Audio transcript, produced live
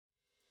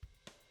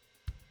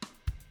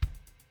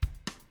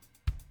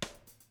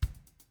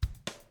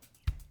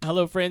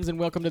Hello, friends, and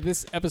welcome to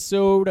this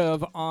episode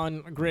of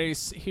On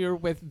Grace. Here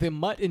with the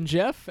Mutt and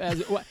Jeff.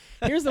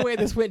 Here's the way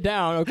this went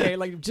down. Okay,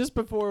 like just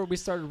before we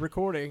started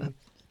recording,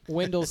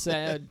 Wendell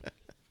said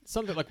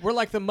something like, "We're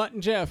like the Mutt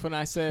and Jeff," and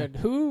I said,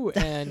 "Who?"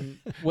 And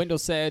Wendell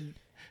said,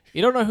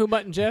 "You don't know who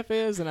Mutt and Jeff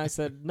is?" And I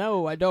said,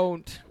 "No, I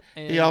don't."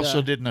 And, he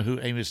also didn't know who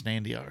Amos and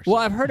Andy are. Well,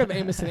 I've heard of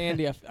Amos and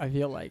Andy. I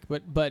feel like,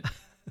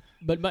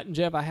 but Mutt and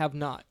Jeff, I have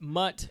not.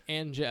 Mutt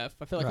and Jeff.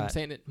 I feel like I'm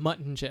saying it Mutt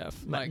and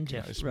Jeff. Mutt and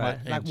Jeff, it's right? Mutt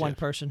and Like one Jeff.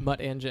 person.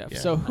 Mutt and Jeff. Yeah.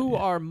 So who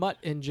are Mutt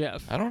and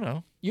Jeff? I don't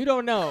know. You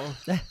don't know.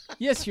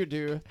 Yes, you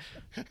do.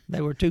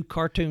 They were two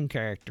cartoon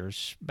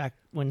characters back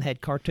when they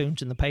had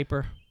cartoons in the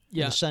paper.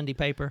 Yeah. In the Sunday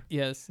paper.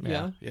 Yes.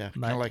 Yeah. Yeah, kind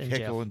Mutt of like and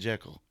Heckle Jeff. and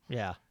Jekyll.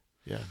 Yeah.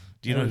 Yeah.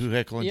 Do you know who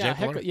Heckle and Yeah.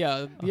 Jekyll are?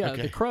 Yeah.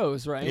 Okay. The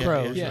crows, right? Yeah,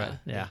 Crows. Yeah. Right.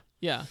 Yeah.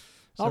 Yeah.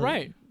 So- All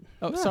right.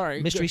 Oh, Yeah,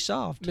 sorry. Mystery Good.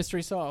 solved.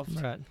 Mystery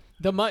solved. Right.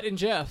 The Mutt and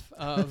Jeff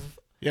of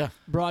Yeah.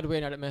 Broadway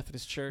United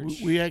Methodist Church.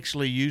 We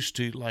actually used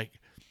to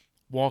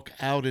walk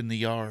out in the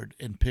yard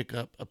and pick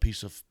up a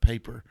piece of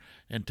paper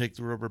and take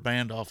the rubber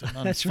band off and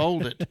That's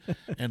unfold it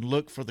and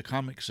look for the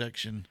comic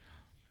section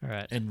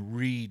Right. and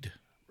read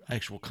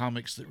actual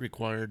comics that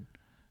required,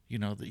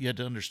 that you had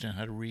to understand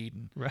how to read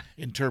and Right.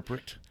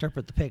 interpret.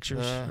 Interpret the pictures.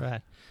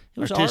 Right. It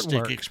was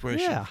artistic artwork. expression.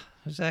 Yeah.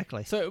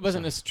 Exactly. So it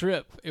wasn't a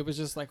strip. It was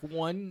just like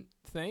one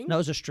thing? No, it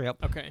was a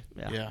strip. Okay.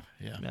 Yeah. Yeah.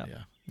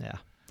 Yeah.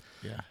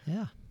 Yeah.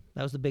 Yeah.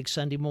 That was the big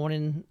Sunday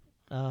morning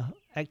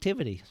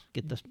activity.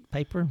 Get the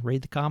paper,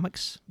 read the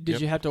comics. Did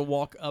Yep. you have to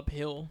walk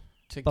uphill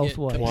to Both get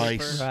ways. the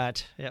Twice. paper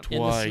Right. Yep. in the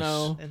Twice.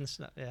 snow? In the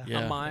snow. Yeah. Yeah.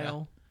 A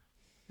mile?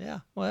 Yeah.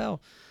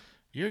 Well,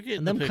 You're getting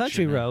and the them picture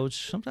country now. roads,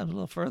 sometimes a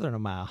little further than a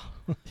mile.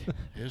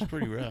 It was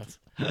pretty rough.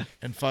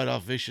 And fight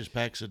off vicious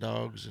packs of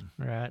dogs. And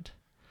Right.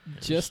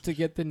 Just to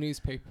get the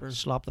newspaper.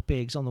 Slop the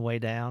pigs on the way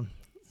down.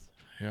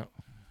 yeah.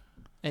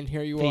 And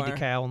here you Feed are. the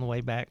cow on the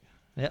way back.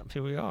 Yep,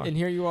 here we are. And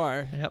here you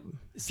are. Yep.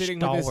 Sitting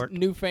Stalwart. with this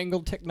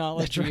newfangled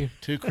technology.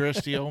 Two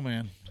crusty old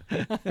men.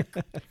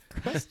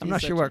 I'm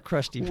not sure what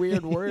crusty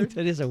weird word.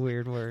 It is a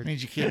weird word.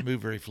 Means you can't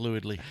move very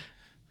fluidly.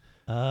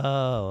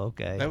 Oh,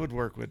 okay. That would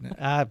work, wouldn't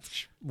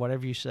it?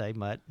 Whatever you say,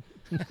 Mutt.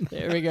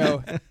 There we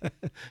go.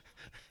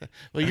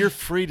 Well, you're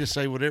free to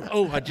say whatever.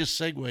 Oh, I just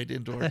segued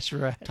into our That's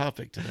right.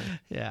 topic today.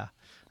 Yeah.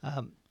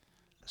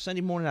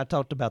 Sunday morning, I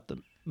talked about the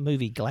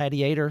movie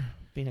Gladiator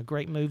being a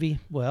great movie.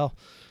 Well,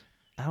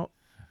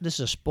 this is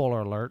a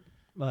spoiler alert,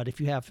 but if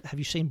you have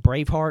you seen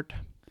Braveheart?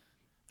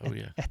 Oh,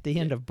 yeah. At the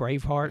end of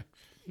Braveheart,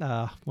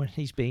 when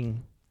he's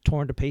being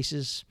torn to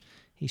pieces,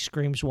 he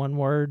screams one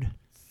word: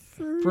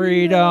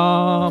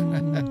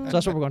 freedom. So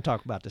that's what we're going to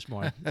talk about this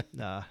morning.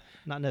 Not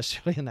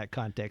necessarily in that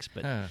context,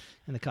 but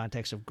in the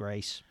context of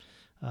grace.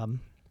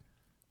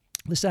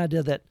 This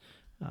idea that,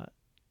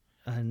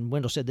 and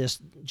Wendell said this,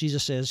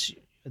 Jesus says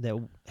that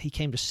he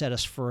came to set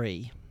us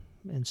free.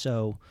 And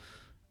so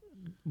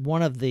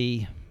one of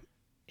the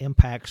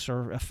impacts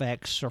or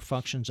effects or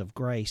functions of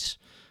grace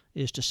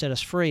is to set us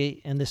free,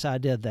 and this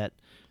idea that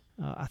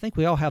I think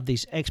we all have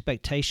these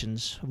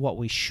expectations of what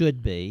we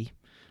should be,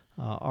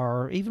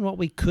 or even what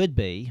we could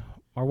be,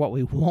 or what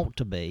we want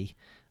to be.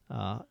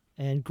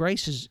 And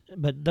grace is,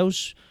 but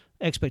those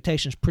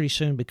expectations pretty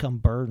soon become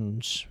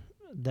burdens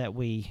that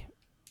we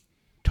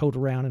tote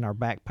around in our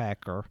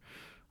backpack, or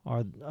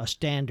a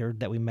standard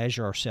that we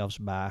measure ourselves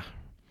by,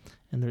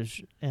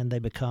 and they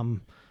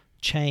become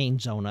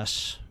chains on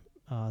us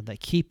that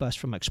keep us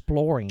from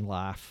exploring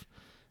life.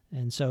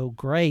 And so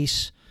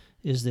grace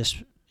is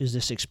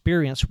this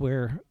experience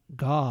where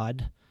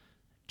God,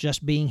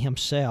 just being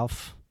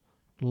Himself,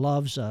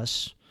 loves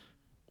us,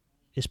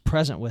 is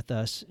present with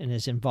us, and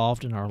is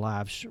involved in our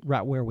lives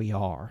right where we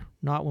are.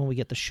 Not when we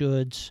get the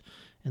shoulds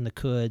and the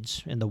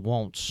coulds and the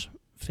wants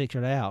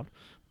figured out,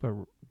 but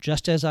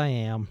just as I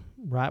am,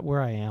 right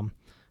where I am,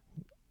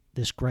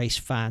 this grace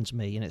finds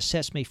me, and it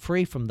sets me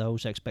free from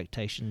those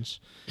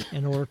expectations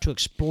in order to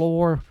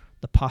explore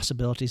the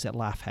possibilities that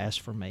life has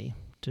for me,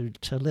 to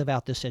live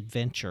out this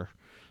adventure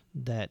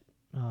that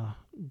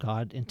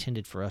God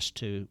intended for us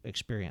to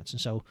experience.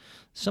 And so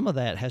some of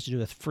that has to do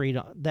with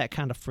freedom, that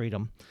kind of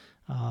freedom.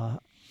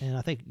 And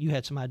I think you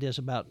had some ideas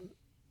about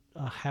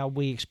how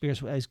we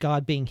experience as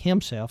God being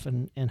Himself,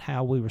 and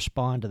how we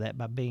respond to that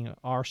by being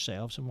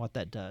ourselves, and what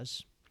that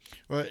does.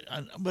 Well,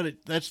 but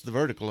that's the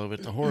vertical of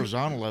it. The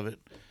horizontal of it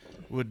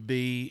would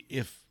be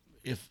if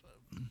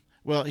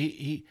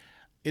he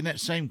in that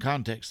same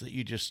context that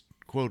you just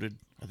quoted,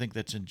 I think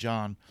that's in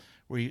John,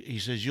 where he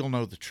says, "You'll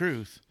know the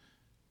truth,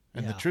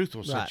 and the Yeah, truth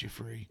will set right, you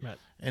free." right.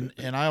 And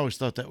I always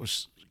thought that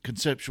was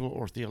conceptual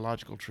or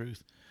theological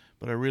truth,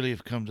 but I really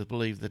have come to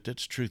believe that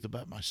that's truth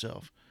about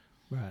myself.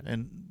 Right.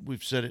 And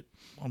we've said it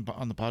on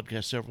the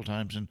podcast several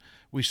times, and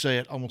we say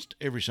it almost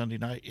every Sunday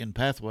night in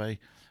Pathway,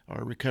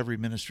 our recovery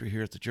ministry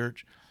here at the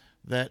church,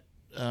 that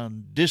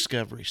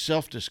discovery,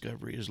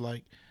 self-discovery, is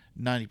like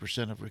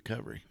 90% of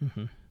recovery.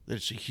 Mm-hmm. That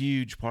it's a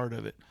huge part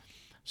of it.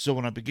 So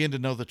when I begin to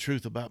know the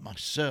truth about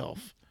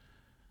myself,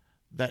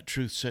 that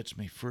truth sets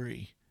me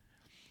free.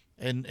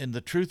 And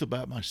the truth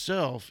about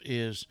myself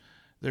is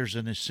there's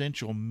an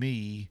essential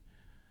me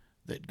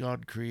that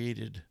God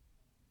created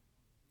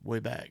way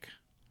back.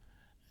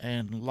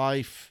 And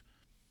life,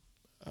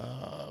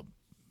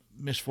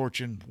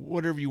 misfortune,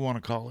 whatever you want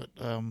to call it,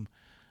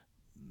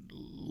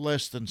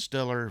 less than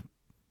stellar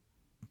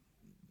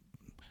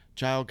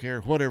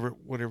childcare, whatever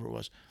it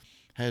was,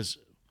 has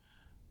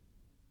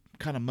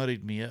kind of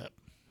muddied me up.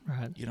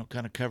 Right.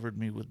 Kind of covered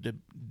me with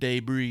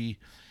debris,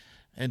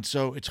 and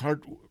so it's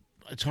hard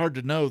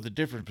to know the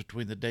difference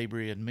between the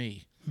debris and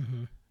me.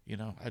 Mm-hmm.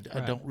 I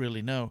don't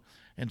really know,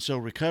 and so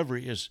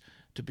recovery is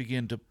to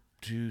begin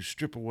to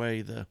strip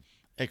away the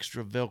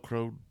extra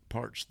Velcro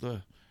parts,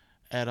 the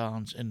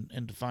add-ons, and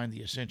to find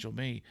the essential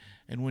me.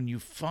 And when you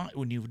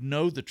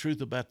know the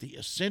truth about the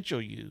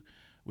essential you,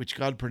 which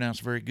God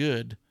pronounced very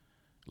good,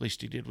 at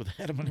least He did with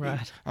Adam and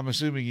Right. Eve. I'm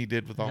assuming He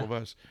did with all of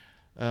us.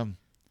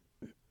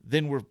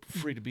 Then we're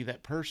free to be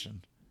that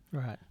person.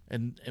 Right.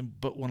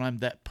 But when I'm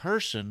that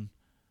person,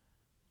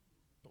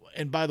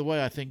 and by the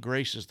way, I think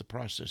grace is the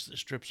process that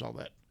strips all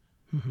that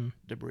Mm-hmm.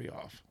 debris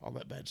off, all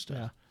that bad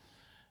stuff.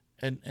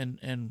 Yeah.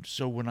 And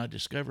so when I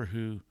discover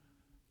who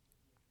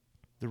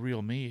the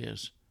real me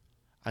is,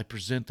 I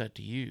present that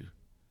to you,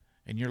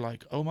 and you're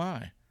like, oh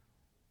my,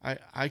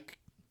 I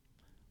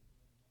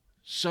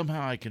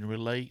somehow I can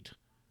relate.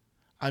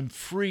 I'm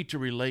free to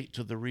relate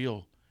to the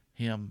real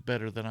him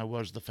better than I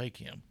was the fake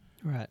him.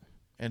 Right.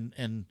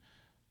 And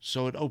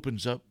so it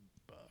opens up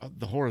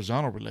the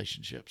horizontal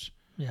relationships.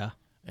 Yeah.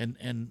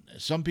 And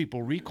some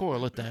people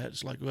recoil at that.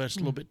 It's like, well, that's a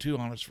little bit too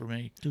honest for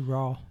me. Too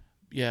raw.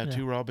 Yeah,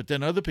 too raw. But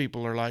then other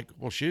people are like,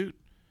 well, shoot,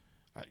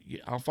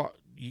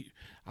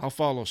 I'll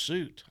follow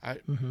suit.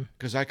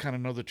 Because I kind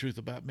of know the truth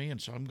about me,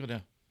 and so I'm going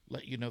to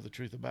let you know the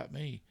truth about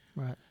me.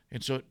 Right.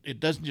 And so it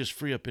doesn't just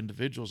free up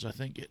individuals. I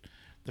think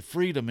the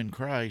freedom in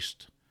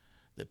Christ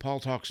that Paul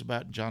talks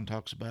about and John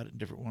talks about in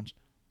different ones,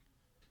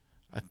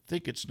 I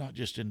think it's not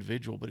just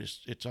individual, but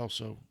it's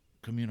also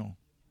communal.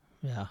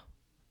 Yeah.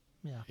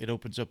 Yeah. It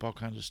opens up all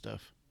kinds of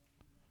stuff.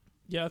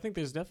 Yeah, I think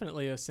there's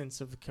definitely a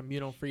sense of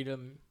communal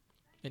freedom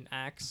in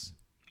Acts.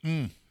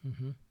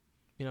 Mm-hmm.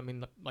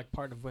 Like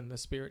part of when the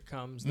Spirit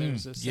comes,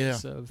 there's a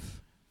sense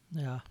of,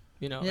 Yeah.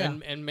 Yeah.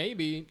 And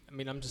maybe,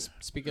 I'm just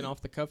speaking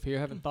off the cuff here.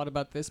 I haven't thought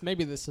about this.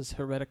 Maybe this is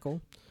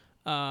heretical.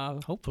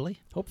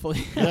 Hopefully.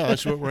 Hopefully. Yeah,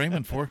 that's what we're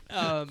aiming for.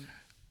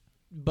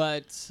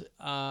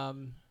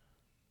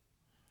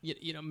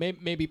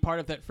 Maybe part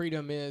of that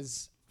freedom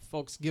is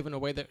folks giving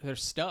away their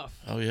stuff.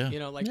 Oh yeah.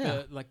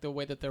 The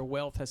way that their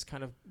wealth has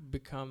kind of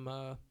become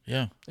a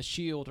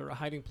shield or a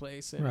hiding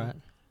place, and Right.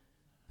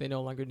 they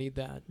no longer need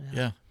that.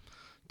 Yeah.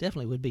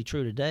 Definitely would be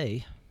true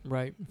today.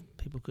 Right.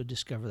 People could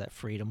discover that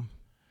freedom.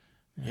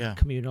 Yeah.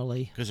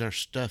 Communally. Because our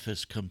stuff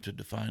has come to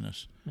define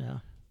us. Yeah.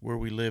 Where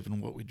we live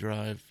and what we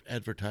drive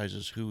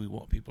advertises who we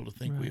want people to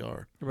think we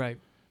are. Right.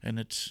 And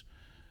it's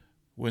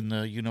when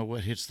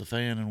what hits the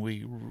fan and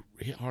we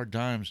hit hard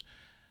times,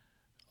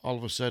 all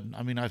of a sudden,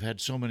 I've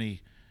had so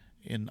many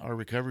in our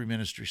recovery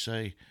ministry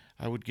say,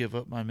 I would give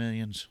up my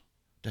millions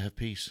to have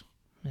peace.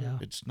 Yeah.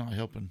 It's not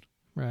helping.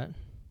 Right.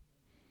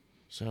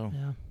 So.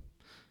 Yeah.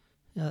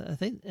 Yeah, I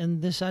think,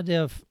 and this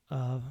idea of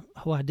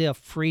whole idea of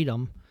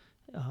freedom,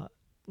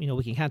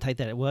 we can kind of take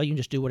that. Well, you can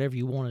just do whatever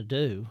you want to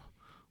do,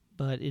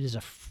 but it is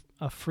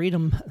a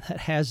freedom that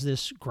has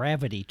this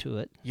gravity to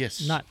it.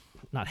 Yes. Not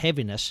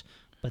heaviness,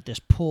 but this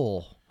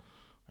pull.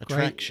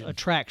 Attraction.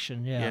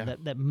 Attraction. Yeah.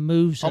 That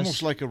moves almost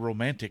us. like a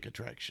romantic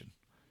attraction.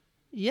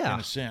 Yeah. In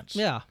a sense.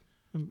 Yeah.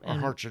 Our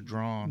hearts are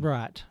drawn.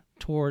 Right.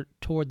 Toward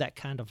that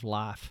kind of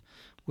life.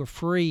 We're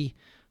free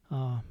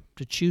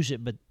to choose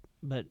it,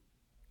 but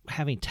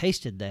having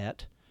tasted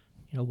that,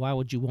 why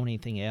would you want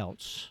anything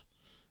else?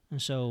 And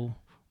so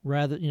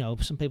rather,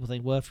 some people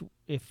think, well,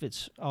 if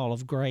it's all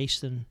of grace,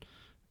 then,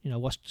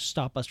 what's to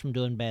stop us from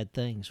doing bad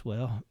things?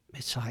 Well,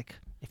 it's like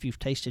if you've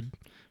tasted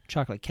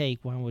chocolate cake,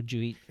 why would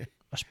you eat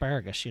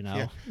asparagus,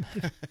 Yeah.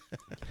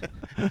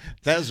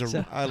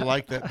 I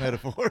like that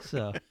metaphor.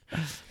 So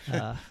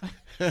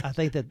I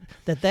think that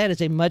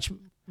is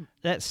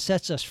that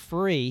sets us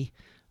free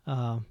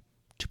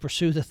to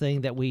pursue the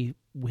thing that we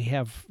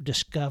have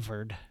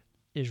discovered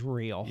is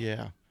real.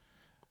 Yeah.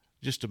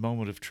 Just a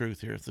moment of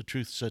truth here. If the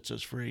truth sets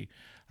us free.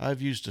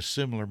 I've used a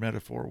similar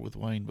metaphor with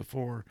Wayne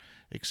before,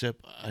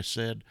 except I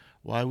said,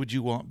 why would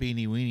you want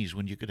beanie weenies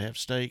when you could have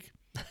steak?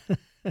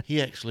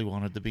 He actually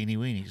wanted the beanie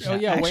weenies. Oh,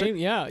 yeah, Actually,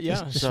 Wayne, yeah.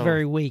 It's So-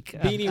 very weak.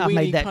 Beanie I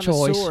made weenie that choice.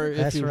 connoisseur, if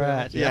That's you will.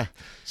 right. Yeah.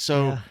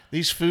 So Yeah.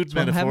 these food That's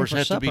what I'm having metaphors for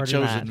have to be supper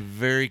chosen tonight.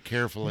 very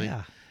carefully.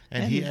 Yeah.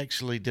 And he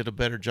actually did a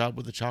better job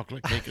with the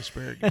chocolate cake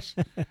asparagus.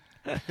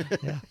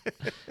 Yeah.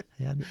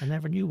 I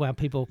never knew why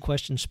people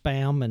question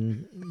Spam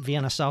and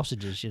Vienna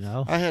sausages,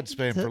 I had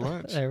Spam for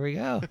lunch. There we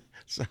go.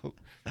 So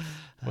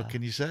what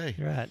can you say?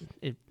 Right.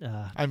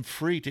 I'm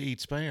free to eat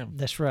Spam.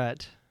 That's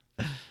right.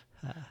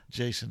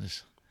 Jason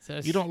is. So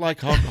You don't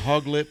like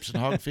hog lips and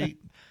hog feet?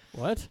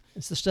 what?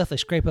 It's the stuff they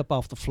scrape up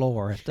off the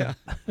floor at the,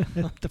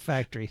 the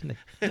factory.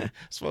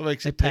 That's what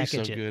makes They it taste so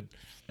package it. good.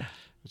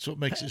 That's what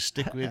makes it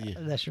stick with you.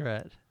 That's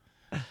right.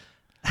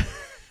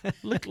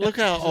 Look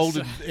how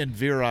old and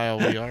virile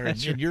we are.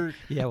 And you're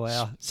Yeah,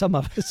 well, some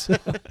of us.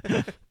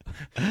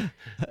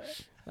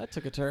 That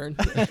took a turn.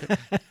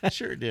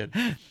 Sure it did.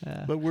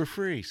 But we're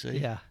free, see?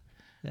 Yeah.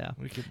 Yeah.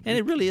 We could, And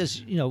it really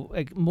is,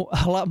 a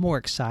lot more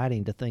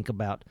exciting to think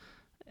about,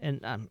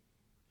 and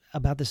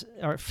about this.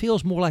 Or it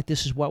feels more like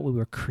this is what we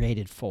were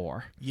created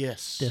for.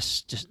 yes.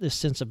 This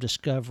sense of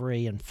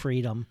discovery and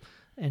freedom,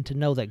 and to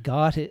know that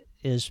God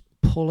is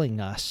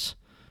pulling us,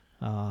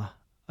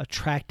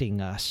 attracting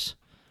us,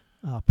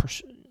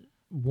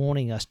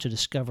 wanting us to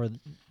discover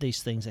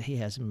these things that He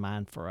has in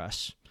mind for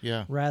us,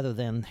 Yeah. rather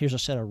than here's a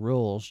set of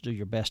rules, do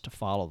your best to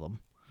follow them.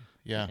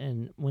 Yeah.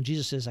 And when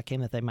Jesus says, I came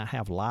that they might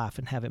have life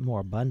and have it more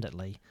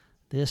abundantly,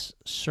 this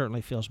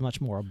certainly feels much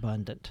more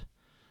abundant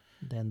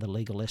than the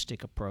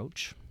legalistic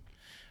approach.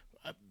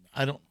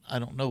 I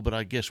don't know, but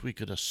I guess we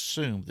could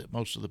assume that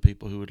most of the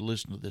people who would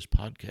listen to this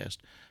podcast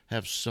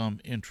have some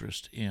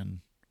interest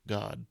in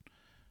God.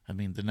 I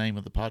mean, the name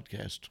of the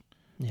podcast,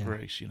 Yeah.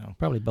 Grace,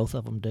 Probably both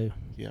of them do.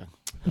 Yeah.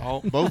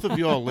 Both of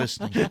you all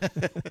listening.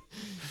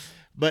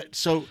 But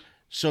so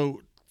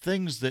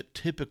things that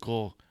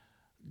typical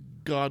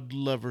God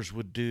lovers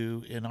would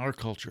do in our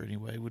culture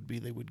anyway would be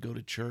they would go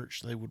to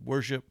church, they would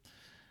worship,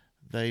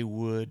 they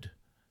would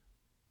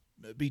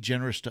be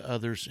generous to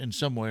others in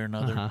some way or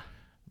another. Uh-huh.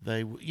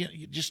 They would,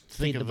 you just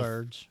think Feed of the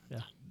birds.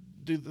 Yeah.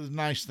 do the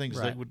nice things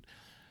they Right. would.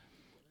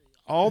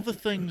 All the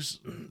things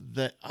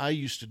that I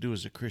used to do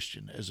as a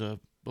Christian, as a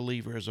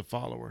believer, as a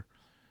follower,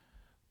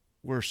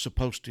 were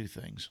supposed to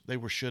things. They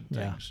were should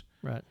Yeah. things.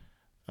 Right.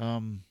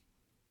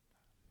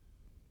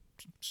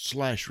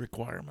 /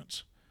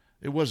 requirements.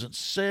 It wasn't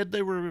said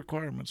they were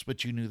requirements,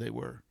 but you knew they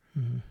were.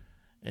 Mm-hmm.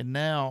 And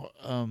now,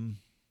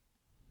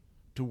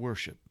 to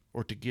worship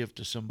or to give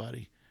to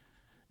somebody,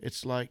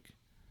 it's like,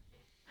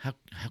 how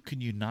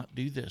can you not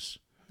do this?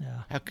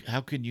 Yeah.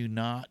 How can you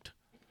not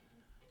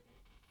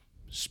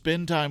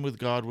spend time with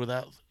God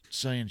without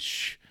saying,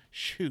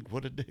 shoot,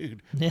 what a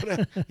dude.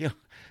 Yeah. Yeah.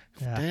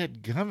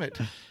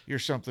 Dadgummit, you're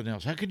something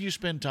else. How can you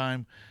spend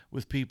time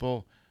with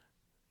people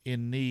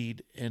in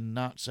need and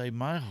not say,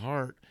 my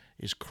heart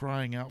is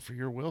crying out for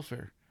your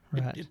welfare?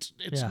 Right. It's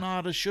Yeah.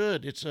 not a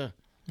should. It's a,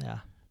 Yeah.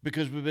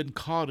 because we've been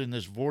caught in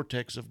this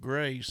vortex of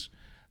grace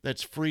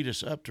that's freed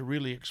us up to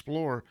really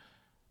explore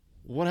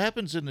what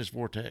happens in this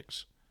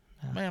vortex.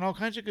 Yeah. Man, all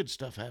kinds of good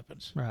stuff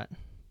happens. Right.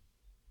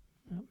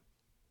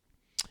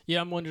 Yeah,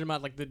 I'm wondering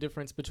about like the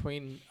difference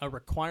between a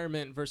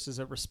requirement versus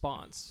a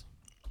response.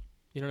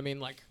 You know what I mean?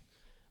 Like,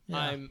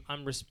 Yeah.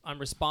 I'm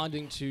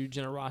responding to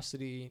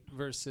generosity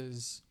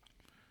versus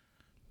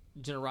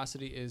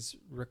generosity is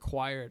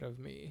required of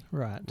me.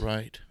 Right.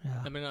 Right.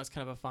 Yeah. I mean, that's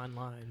kind of a fine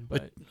line,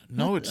 but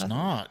No, it's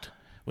not.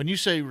 When you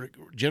say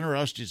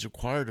generosity is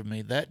required of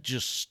me, that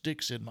just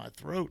sticks in my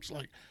throat. It's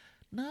like,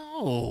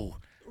 no.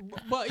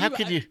 well, How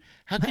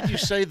can you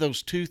say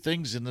those two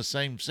things in the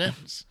same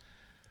sentence?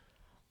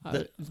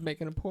 I was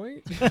making a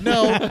point.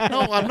 No,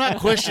 I'm not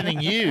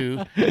questioning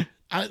you.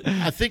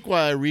 I think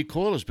why I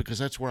recoil is because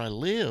that's where I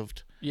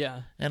lived.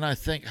 Yeah. And I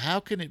think, how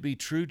can it be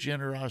true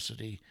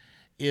generosity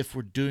if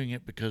we're doing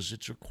it because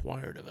it's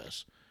required of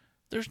us?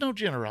 There's no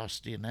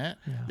generosity in that.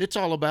 Yeah. It's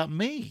all about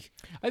me.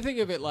 I think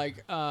of it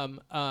like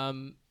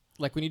when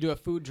you do a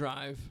food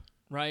drive,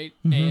 right?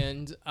 Mhm.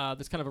 And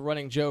that's kind of a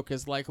running joke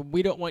is like,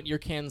 we don't want your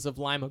cans of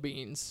lima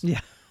beans. Yeah.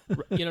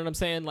 You know what I'm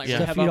saying? Like, Yeah. we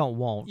Stuff have you a- don't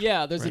want.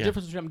 Yeah, there's Right. a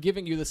difference between I'm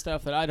giving you the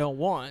stuff that I don't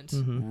want,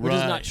 Mhm. which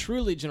is not Right.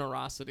 truly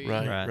generosity,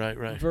 Right.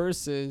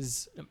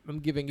 versus I'm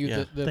giving you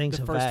Yeah. the Things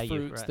of first value,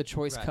 fruits, right, the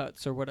choice right.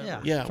 cuts, or whatever.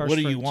 Yeah. Yeah, First what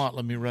do you fruits. want?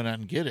 Let me run out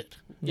and get it.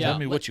 Yeah, Tell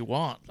me like- what you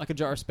want. Like a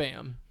jar of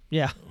Spam.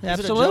 Yeah. it a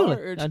Absolutely.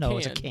 jar or it's I a know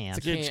it's a can? can.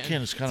 It's a It's can.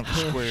 can. It's kind of a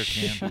square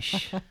can.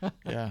 Sheesh.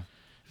 Yeah.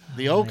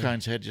 The old man.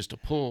 kinds had just a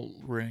pull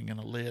ring and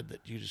a lid that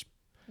you just.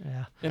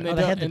 Yeah. And Oh,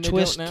 they they had don't- the and they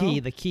twist don't key.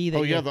 now? The key that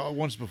Oh you yeah, the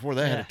ones before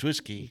that had Yeah. a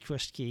twist key.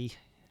 twist key.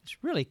 It's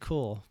really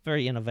cool.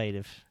 Very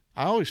innovative.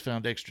 I always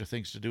found extra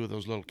things to do with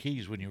those little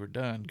keys when you were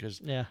done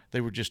because Yeah. they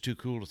were just too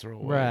cool to throw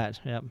away. Right.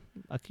 Yeah.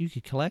 Like you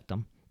could collect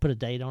them. Put a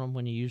date on them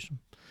when you use them.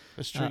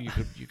 That's true.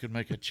 You could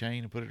make a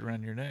chain and put it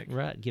around your neck.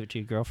 Right. Give it to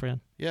your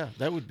girlfriend. Yeah,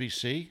 that would be.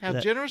 See how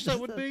That- generous that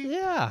would be.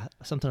 Yeah.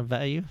 Something of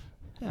value.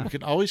 You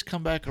can always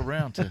come back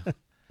around to.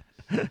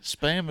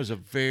 Spam is a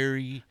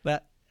very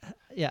But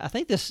yeah, I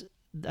think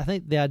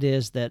the idea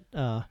is that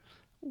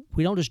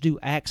we don't just do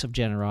acts of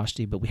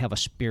generosity, but we have a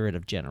spirit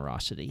of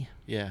generosity,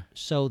 yeah.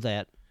 so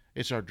that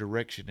It's our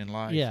direction in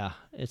life. yeah,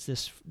 it's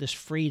this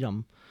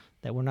freedom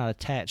that we're not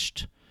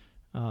attached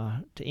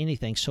to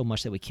anything so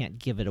much that we can't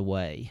give it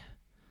away,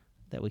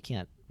 that we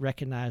can't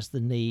recognize the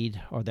need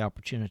or the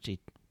opportunity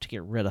to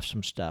get rid of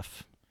some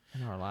stuff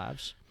in our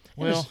lives.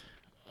 And Well,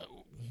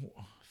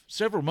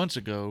 several months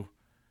ago,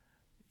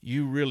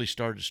 you really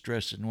started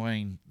stressing,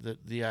 Wayne,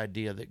 the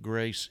idea that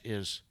grace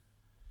is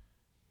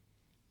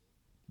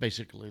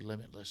basically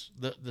limitless.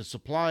 The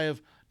supply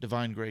of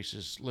divine grace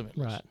is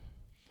limitless. Right.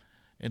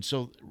 And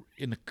so,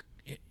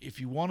 if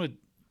you wanted,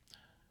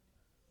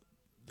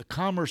 the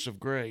commerce of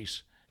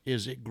grace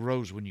is it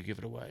grows when you give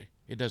it away.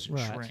 It doesn't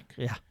Right. shrink.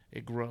 Yeah.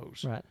 It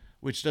grows, Right.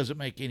 which doesn't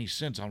make any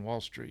sense on Wall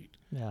Street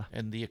Yeah.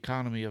 and the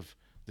economy of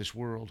this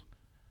world.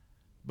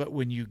 But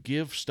when you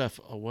give stuff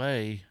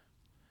away,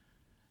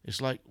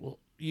 it's like, well,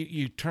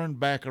 you turn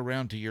back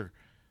around to your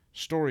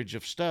storage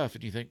of stuff,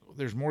 and you think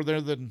there's more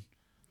there than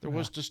there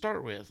was to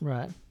start with.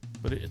 Right.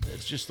 But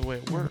it's just the way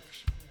it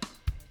works.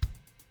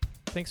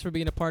 Thanks for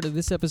being a part of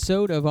this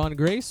episode of On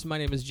Grace. My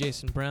name is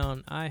Jason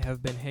Brown. I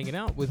have been hanging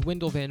out with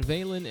Wendell Van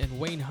Valen and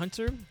Wayne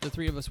Hunter. The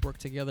three of us work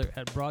together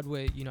at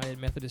Broadway United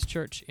Methodist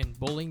Church in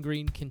Bowling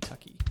Green,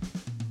 Kentucky.